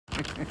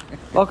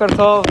Boker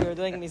Tov, we are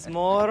doing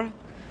Mizmor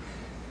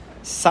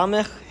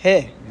Samech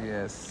He.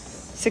 Yes.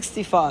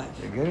 65.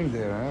 You're getting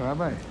there, huh,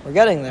 Rabbi? We're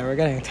getting there. We're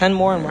getting 10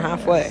 more and we're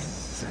halfway.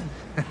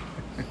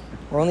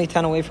 We're only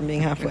 10 away from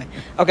being halfway.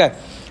 Okay,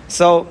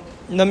 so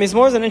the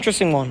Mizmor is an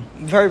interesting one.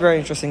 Very, very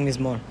interesting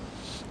Mizmor.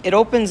 It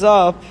opens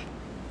up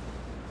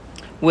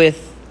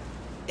with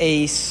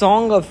a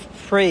song of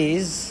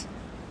praise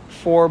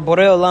for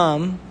Borei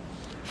Olam,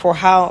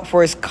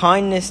 for his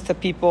kindness to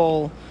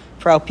people,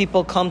 for how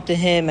people come to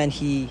him and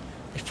he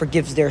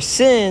forgives their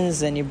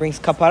sins and he brings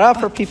kapara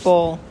for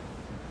people.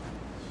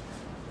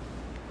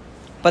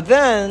 But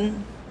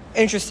then,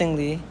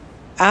 interestingly,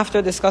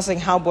 after discussing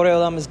how Borei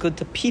Olam is good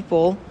to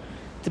people,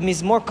 the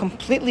Mizmor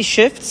completely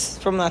shifts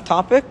from that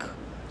topic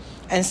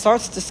and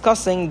starts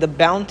discussing the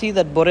bounty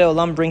that Borei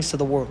Olam brings to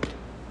the world.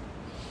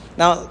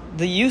 Now,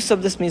 the use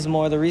of this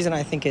Mizmor, the reason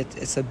I think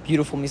it's a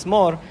beautiful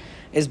Mizmor,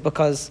 is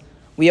because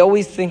we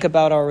always think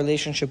about our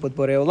relationship with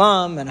Borei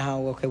Olam and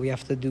how, okay, we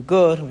have to do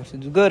good,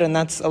 and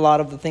that's a lot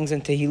of the things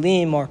in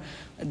Tehillim, or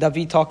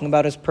David talking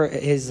about his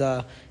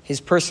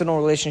personal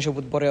relationship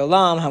with Borei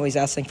Olam, how he's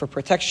asking for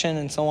protection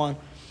and so on.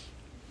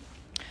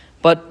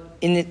 But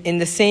in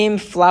the same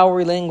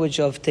flowery language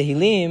of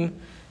Tehillim,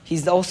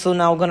 he's also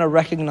now going to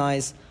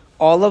recognize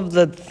all of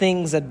the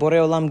things that Borei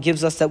Olam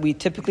gives us that we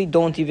typically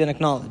don't even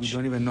acknowledge. We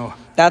don't even know.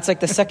 That's like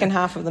the second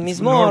half of the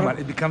Mizmor. Normal.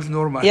 It becomes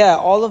normal. Yeah,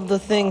 all of the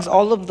things,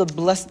 all of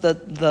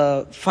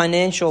the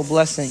financial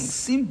blessings.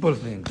 Simple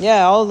things.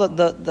 Yeah, all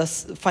the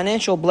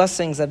financial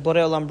blessings that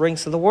Borei Olam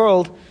brings to the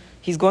world,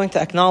 he's going to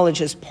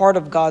acknowledge as part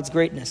of God's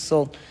greatness.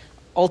 So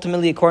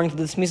ultimately, according to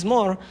this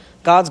Mizmor,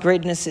 God's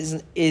greatness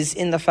is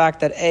in the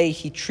fact that A,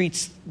 he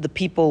treats the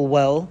people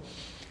well,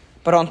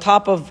 but on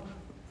top of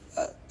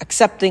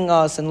accepting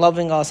us and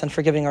loving us and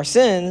forgiving our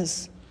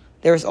sins,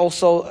 there's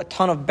also a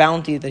ton of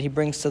bounty that he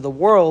brings to the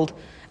world.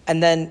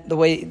 And then the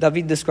way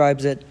David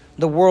describes it,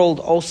 the world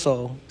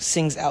also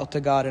sings out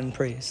to God in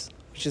praise,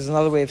 which is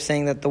another way of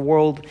saying that the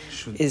world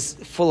is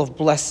full of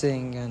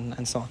blessing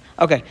and so on.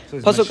 Okay, so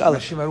Pasuk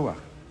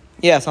Aleph.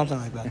 Yeah, something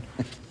like that.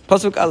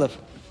 Pasuk Aleph.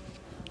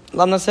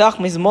 Lamnaseach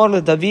Mizmor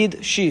le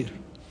David Shir.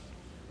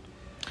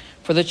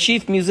 For the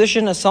chief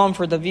musician, a psalm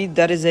for David,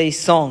 that is a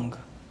song.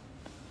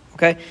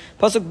 Okay,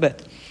 Pasuk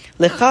Bet.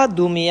 Lecha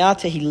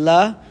dumiyat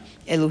tehillah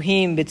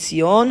Elohim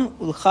b'tzion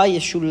ulcha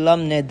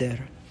yeshulam neder.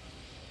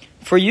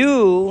 For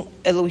you,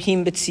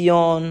 Elohim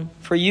b'tzion,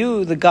 for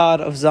you, the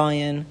God of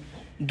Zion,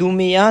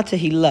 dumiyat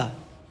tehillah.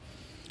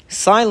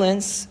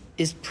 Silence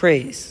is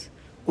praise.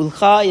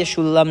 Ulcha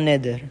yeshulam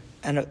neder.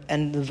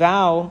 And the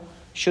vow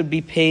should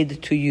be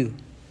paid to you.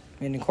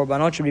 Meaning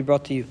korbanot should be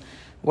brought to you.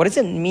 What does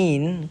it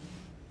mean?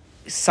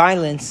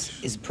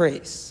 Silence is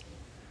praise.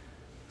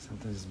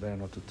 Sometimes it's better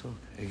not to talk.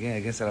 Again,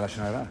 against the Lashon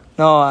Hara.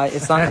 No,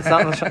 it's not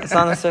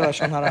necessarily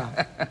Lashon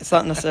Hara. It's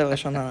not necessarily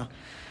Lashon Hara.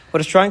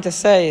 What it's trying to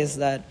say is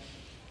that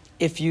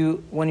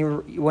when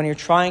you're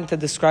trying to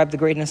describe the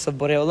greatness of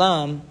Borei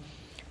Olam,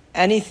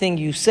 anything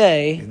you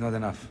say is not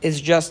enough.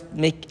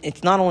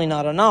 It's not only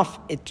not enough,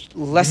 it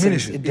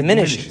lessens, it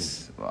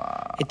diminishes.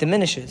 Wow. It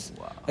diminishes.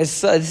 Wow.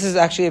 This is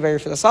actually a very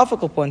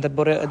philosophical point that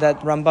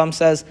Rambam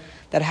says,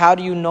 that how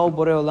do you know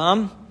Borei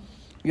Olam?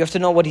 You have to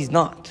know what he's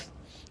not.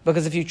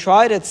 Because if you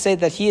try to say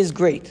that he is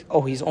great,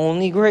 he's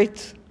only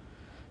great.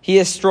 He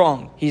is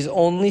strong. He's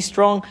only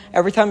strong.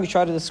 Every time you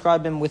try to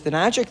describe him with an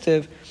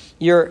adjective,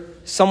 you're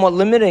somewhat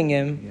limiting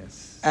him.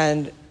 Yes.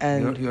 And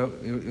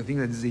you think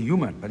that he's a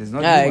human, but he's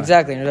not. Yeah,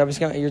 human.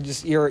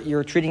 Exactly.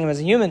 You're treating him as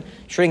a human,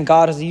 treating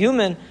God as a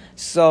human.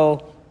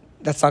 So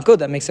that's not good.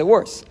 That makes it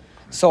worse.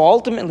 So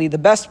ultimately, the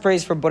best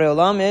praise for Borei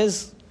Olam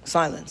is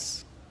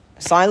silence.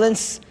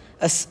 Silence,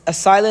 a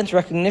silent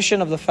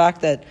recognition of the fact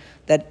that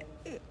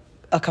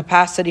a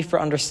capacity for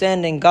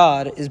understanding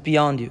God is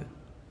beyond you,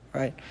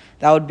 right?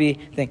 That would be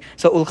the thing.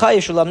 So ulcha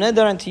yeshulam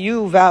neder, and to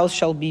you vows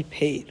shall be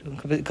paid,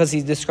 because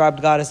he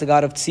described God as the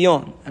God of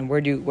Tzion. And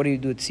what do you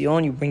do at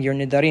Tzion? You bring your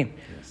nidarim.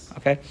 Yes.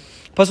 Okay.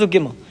 Pasuk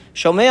Gimel.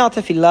 Shomei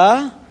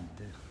tefillah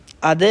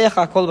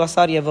adecha kol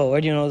basar yavo.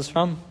 Where do you know this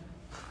from?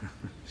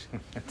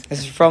 This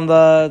is from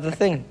the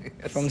thing,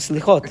 from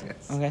Slichot.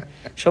 Okay.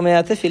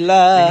 Shomei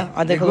tefillah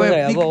adecha kol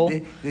basar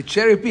yavo. They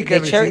cherry pick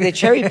everything. They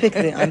cherry pick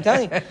it.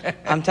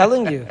 I'm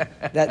telling you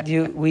that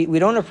we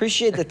don't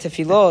appreciate the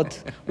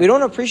tefillot. We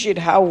don't appreciate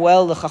how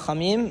well the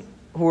Chachamim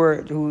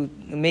who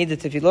made the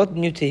tefillot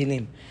knew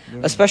Tehillim,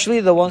 especially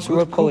the ones who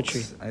wrote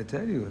poetry. I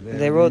tell you,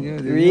 They wrote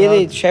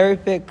really cherry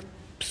pick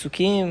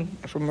psukim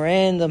from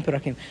random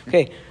prakim.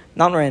 Okay,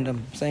 not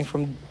random. I'm saying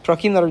from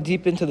prakim that are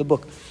deep into the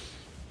book.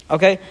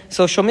 Okay,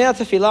 so Shomei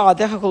tefillah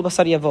adecha kol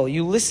basar yavo.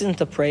 You listen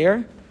to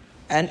prayer,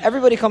 and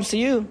everybody comes to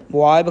you.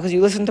 Why? Because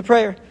you listen to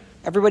prayer.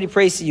 Everybody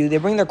prays to you. They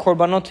bring their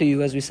korbanot to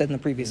you, as we said in the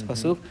previous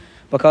pasuk,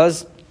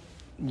 because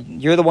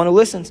you're the one who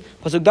listens.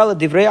 Pasuk Dalet,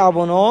 divrei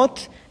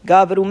avonot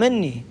gaveru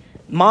minni.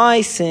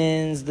 My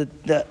sins,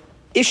 the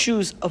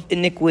issues of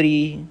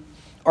iniquity,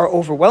 are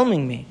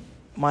overwhelming me.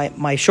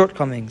 My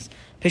shortcomings.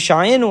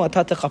 Pishayenu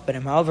ata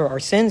techaperem. However, our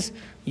sins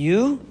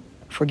you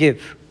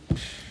forgive.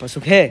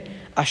 Pasuk He.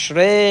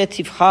 Ashrei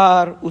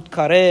tivchar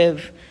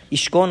utkarev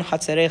Ishkon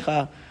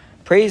Hatzerecha.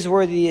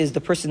 Praiseworthy is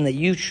the person that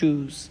you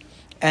choose,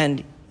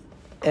 and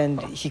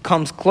he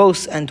comes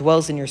close and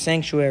dwells in your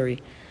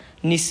sanctuary.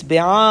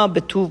 Nisbe'a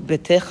betuv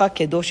betecha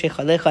kedosh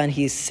echalecha, and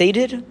he is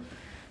sated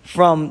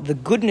from the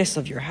goodness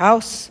of your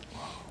house,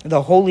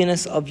 the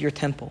holiness of your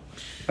temple,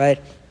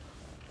 right?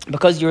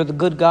 Because you're the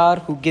good God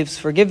who gives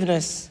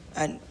forgiveness,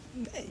 and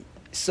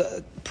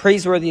so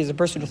praiseworthy is a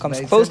person who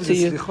comes close to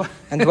you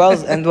and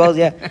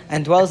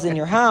dwells in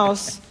your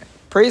house.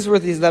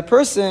 Praiseworthy is that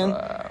person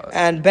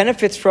and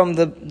benefits from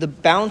the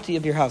bounty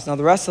of your house. Now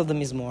the rest of the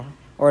Mizmor,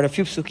 or in a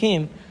few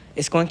psukim,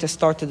 is going to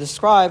start to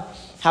describe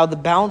how the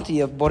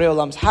bounty of Borei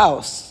Olam's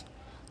house,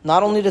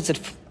 not only does it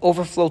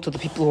overflow to the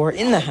people who are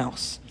in the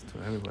house,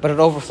 but it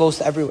overflows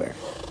to everywhere.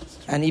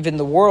 And even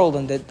the world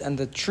and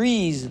the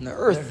trees and the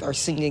earth are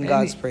singing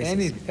God's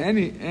praises.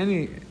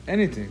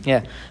 Anything.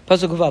 Yeah.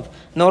 Pasuk Vav.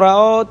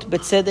 Noraot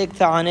betzedek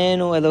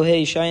ta'anenu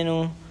Elohei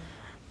Yishaynu.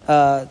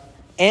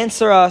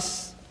 Answer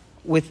us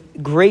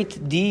with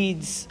great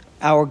deeds,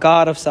 our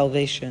God of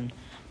salvation.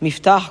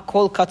 Miftah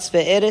kol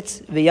katzve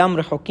eretz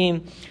v'yam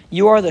rechokim.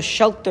 You are the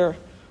shelter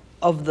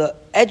of the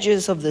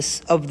edges of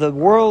the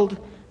world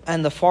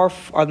and the far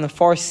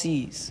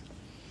seas.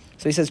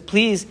 So he says,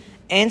 please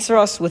answer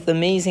us with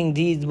amazing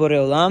deeds, Borei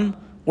Olam,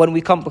 when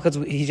we come, because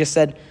he just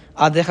said,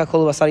 Adecha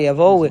kol basar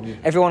yavo,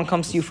 everyone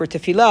comes to you for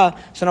tefillah.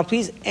 So now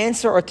please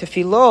answer our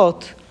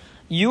tefillot.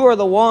 You are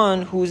the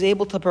one who is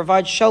able to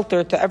provide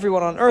shelter to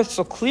everyone on earth.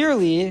 So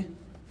clearly,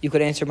 you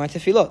could answer my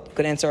tefillot. You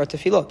could answer our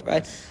tefillot,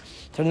 right?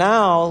 So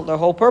now, the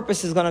whole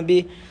purpose is going to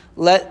be,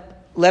 let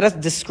us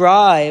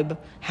describe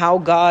how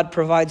God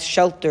provides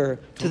shelter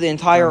to the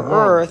entire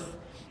earth,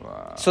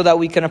 so that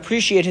we can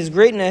appreciate His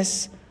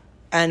greatness,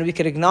 and we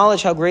can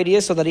acknowledge how great He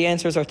is, so that He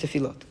answers our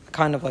tefillot.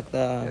 Kind of like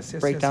the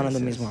breakdown of the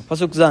Mizmor.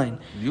 Pasuk Zayin.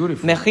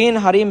 Mechin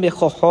harim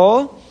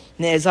bechocho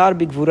ne'ezar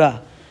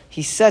bigvura.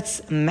 He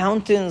sets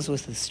mountains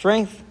with His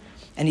strength,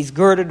 and He's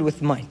girded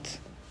with might.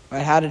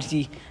 Right? How did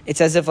He?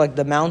 It's as if like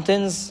the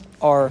mountains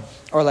are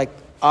like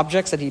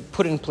objects that He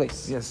put in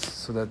place. Yes,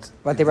 so that...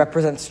 But they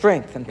represent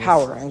strength and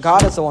power, and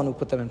God is the one who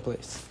put them in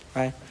place,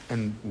 right?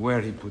 And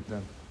where He put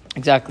them.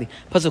 Exactly.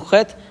 Pasuk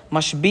Chet,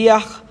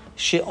 Mashbiach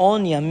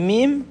she'on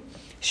yamim,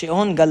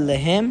 she'on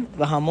gallehem,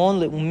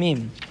 v'hamon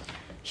le'umim.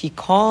 He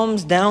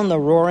calms down the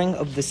roaring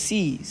of the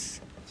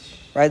seas,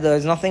 right?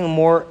 There's nothing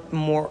more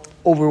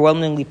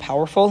overwhelmingly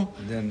powerful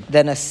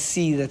than a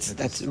sea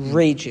that's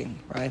raging,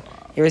 right?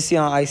 You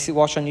ever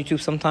watch on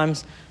YouTube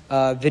sometimes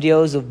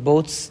videos of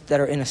boats that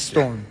are in a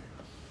storm.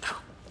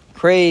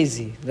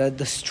 Crazy,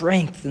 the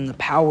strength and the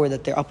power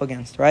that they're up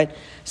against, right?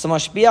 So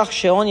Mashbiach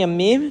she'on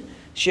yamim,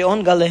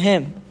 she'on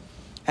galehem.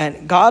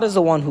 And God is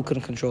the one who can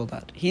control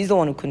that. He's the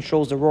one who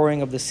controls the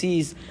roaring of the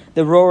seas,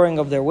 the roaring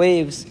of their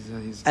waves,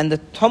 and the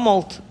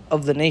tumult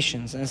of the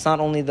nations. And it's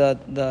not only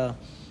the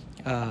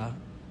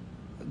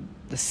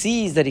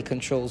seas that He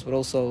controls, but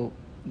also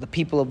the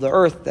people of the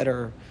earth that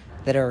are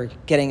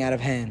getting out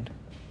of hand.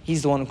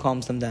 He's the one who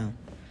calms them down.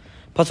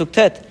 Pasuk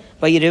Tet.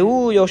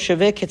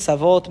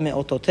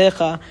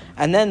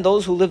 And then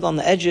those who lived on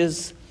the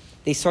edges,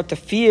 they start to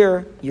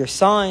fear your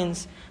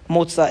signs.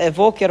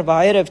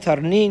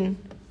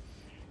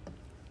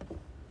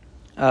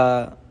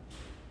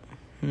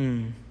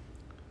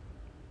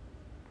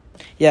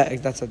 Yeah,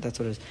 that's what it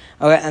is.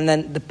 Okay, and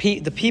then the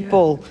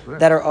people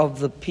that are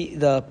of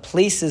the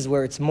places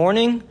where it's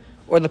morning,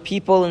 or the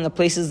people in the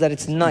places that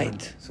it's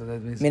night. So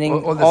that means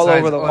meaning all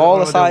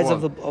the sides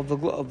the of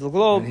the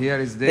globe. And here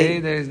is day,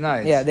 there is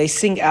night. Yeah, they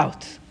sing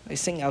out. They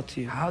sing out to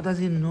you. How does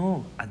He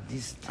know at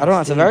this? I don't know.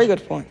 It's a very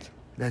good point.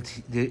 That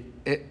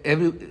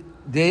every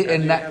day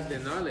and night. Have the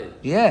knowledge.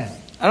 Yeah.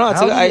 I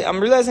don't know. I'm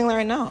realizing that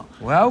right now.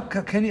 Well,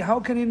 how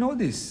can He know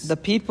this? The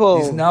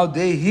people is now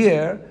day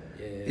here.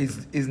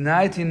 Is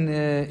night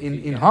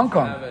in Hong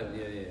Kong.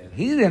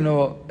 He didn't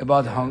know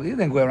about Hong Kong. He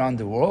didn't go around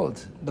the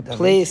world. The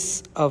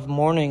place of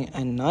morning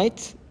and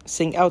night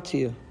sing out to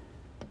you.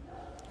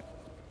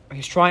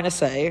 He's trying to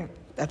say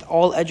that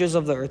all edges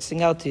of the earth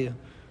sing out to you.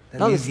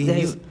 No,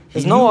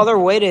 there's no other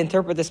way to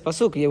interpret this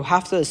pasuk. You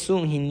have to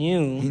assume he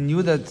knew. He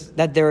knew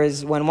that there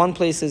is, when one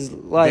place is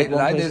light,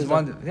 one place is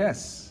dark.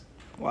 Yes.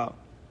 Wow,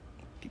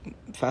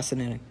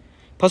 fascinating.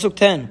 Pasuk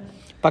 10.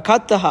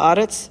 Pakatta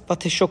haaretz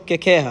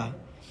v'teshokkekeha.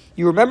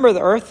 You remember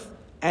the earth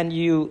and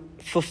you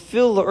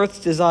fulfill the earth's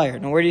desire.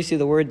 Now, where do you see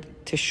the word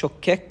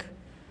teshokkek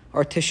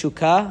or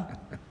teshuka?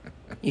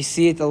 You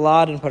see it a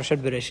lot in Parashat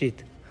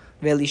Bereshit.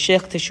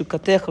 Ve'elishech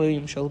teshukatech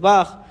ve'yim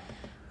shalbach.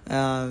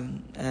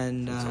 And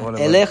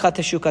Elecha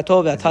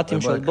teshukato ve'ata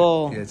timshal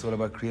bo. Yeah, it's all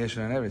about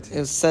creation and everything.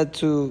 It's said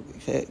to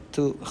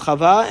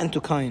Chava and to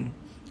Cain.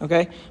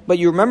 Okay? But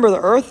you remember the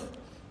earth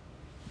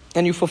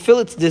and you fulfill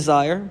its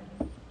desire,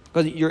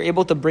 because you're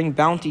able to bring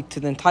bounty to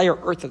the entire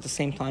earth at the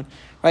same time.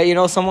 Right? You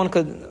know, someone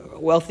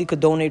wealthy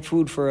could donate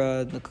food for,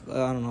 a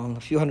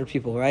few hundred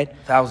people, right?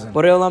 1,000.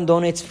 Borei Olam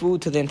donates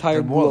food to the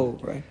entire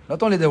globe, right?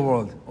 Not only the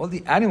world, all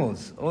the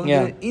animals, all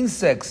the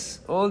insects,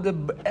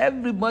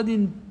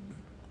 everybody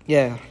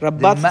Yeah,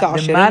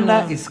 The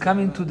manna is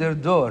coming to their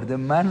door. The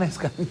manna is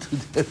coming to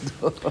their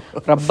door.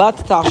 Rabbat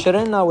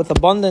ta'asharena, with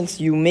abundance,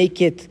 you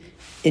make it,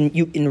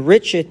 you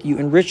enrich it, you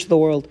enrich the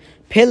world.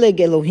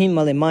 Peleg Elohim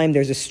alemayim,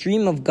 there's a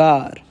stream of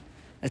God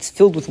that's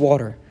filled with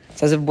water.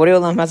 It's as if Borei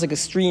Olam has like a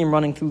stream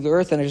running through the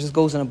earth, and it just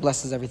goes and it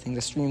blesses everything.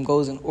 The stream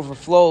goes and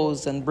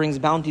overflows and brings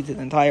bounty to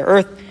the entire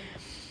earth.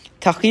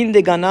 Tachin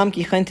de ganam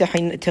ki chen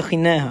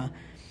techineha.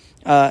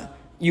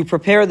 You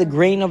prepare the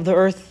grain of the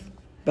earth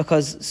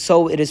because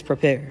so it is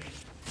prepared.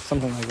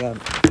 Something like that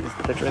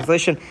is the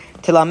translation.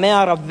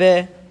 Tilamea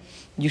rabveh,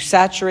 you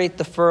saturate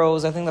the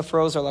furrows. I think the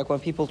furrows are like when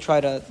people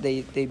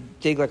they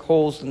dig like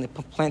holes and they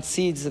plant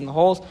seeds in the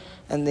holes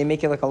and they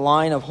make it like a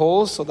line of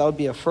holes. So that would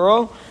be a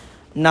furrow.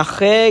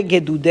 Nache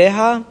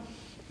gedudeha,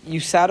 you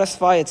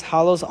satisfy its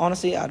hollows.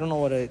 Honestly, I don't know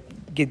what a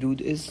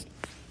gedud is.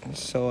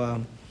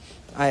 So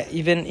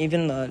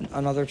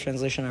another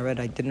translation I read,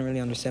 I didn't really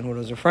understand what it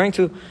was referring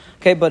to.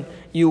 Okay, but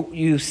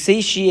you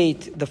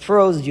satiate the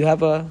furrows. Do you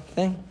have a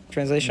thing?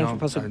 Translation from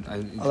Pasuk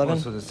 11?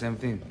 It's also the same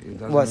thing.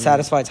 What,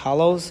 satisfies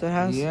hollows it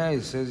has? Yeah,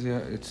 it says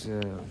here, it's...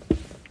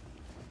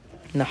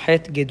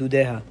 Nahet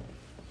gedudeha.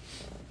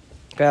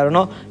 Okay, I don't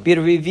know.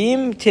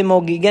 Birvivim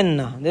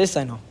timogigenna. This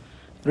I know.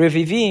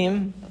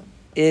 Revivim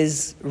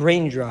is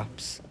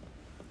raindrops.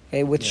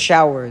 Okay, with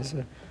showers.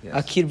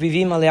 Akir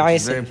vivim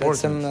ale'aysim. That's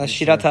some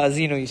Shirat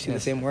HaAzino, you see the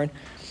same word.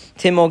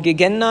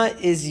 Timogigenna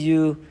is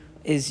you,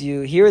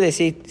 here they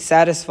say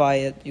satisfy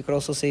it. You could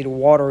also say to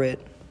water it.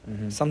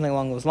 Something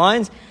along those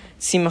lines.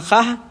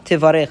 Simcha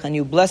tevarech, and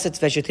you bless its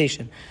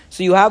vegetation.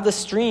 So you have the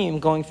stream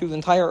going through the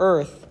entire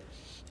earth,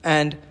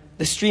 and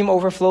the stream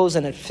overflows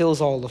and it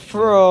fills all the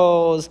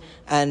furrows,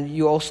 and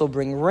you also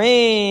bring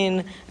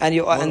rain, and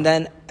you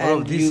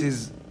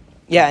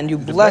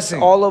bless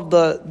all of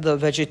the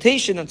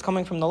vegetation that's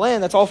coming from the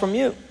land. That's all from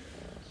you.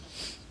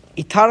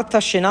 Itarta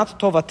shenat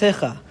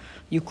tovatecha,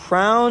 you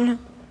crown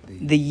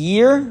the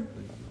year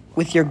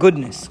with your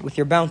goodness, with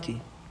your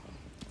bounty.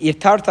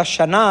 Itarta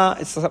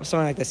shana, it's something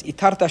like this.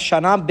 Itarta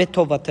shana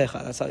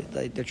betovatecha. That's how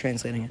they're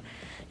translating it.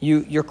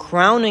 You're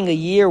crowning a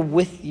year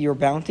with your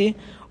bounty.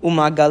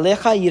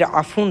 Umagalecha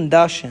yirafun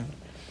dashen.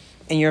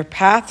 And your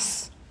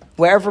paths,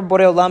 wherever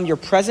Borei Olam, your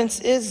presence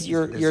is,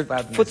 your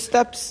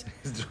footsteps,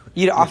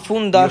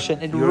 yirafun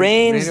dashen. It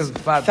rains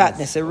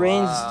fatness. It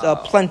rains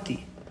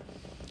plenty.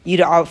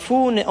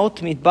 Yirafun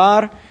neot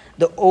midbar.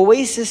 The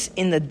oasis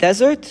in the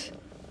desert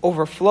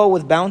overflow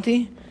with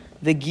bounty.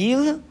 The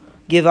gil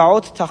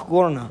Givaot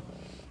Tachgorna,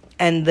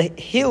 and the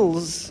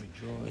hills,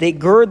 they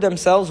gird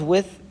themselves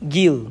with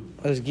gil.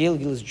 What is gil?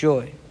 Gil is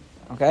joy.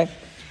 Okay?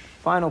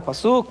 Final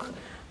pasuk.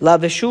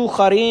 Laveshu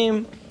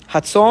charim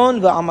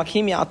hatzon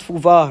ve'amakim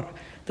ya'atfuvar.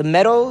 The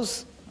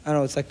meadows, I don't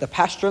know, it's like the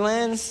pasture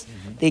lands,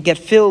 they get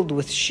filled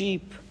with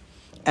sheep,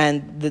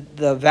 and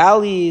the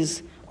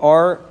valleys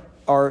are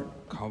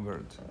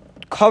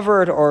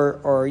covered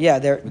or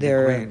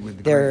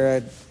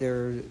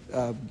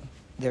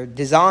they're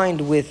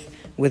designed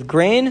with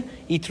grain,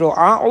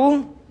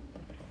 itro'a'u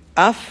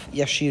af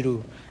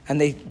yashiru,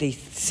 and they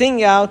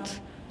sing out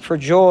for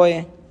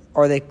joy,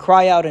 or they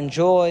cry out in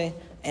joy,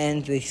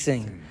 and they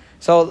sing.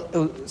 So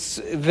it's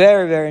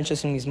very, very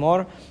interesting,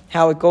 Mizmor,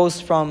 how it goes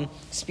from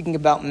speaking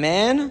about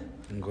man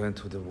and going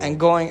to the world, and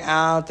going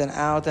out and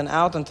out and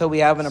out until we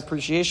have an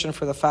appreciation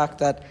for the fact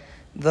that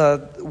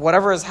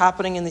whatever is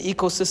happening in the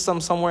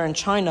ecosystem somewhere in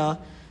China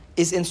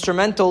is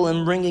instrumental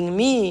in bringing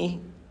me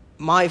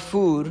my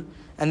food.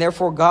 And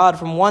therefore God,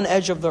 from one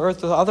edge of the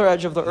earth to the other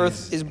edge of the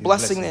earth, is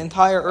blessing the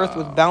entire earth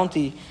with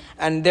bounty.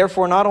 And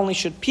therefore not only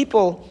should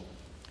people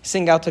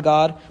sing out to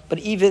God, but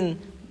even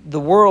the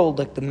world,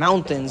 like the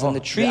mountains and the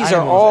trees,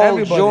 are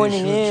all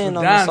joining in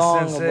on the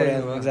song of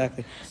whatever.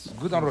 Exactly. It's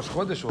good on Rosh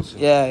Chodesh also.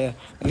 Yeah.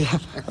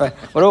 Right.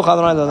 Baruch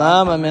Adonai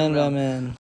L'olam, amen, amen.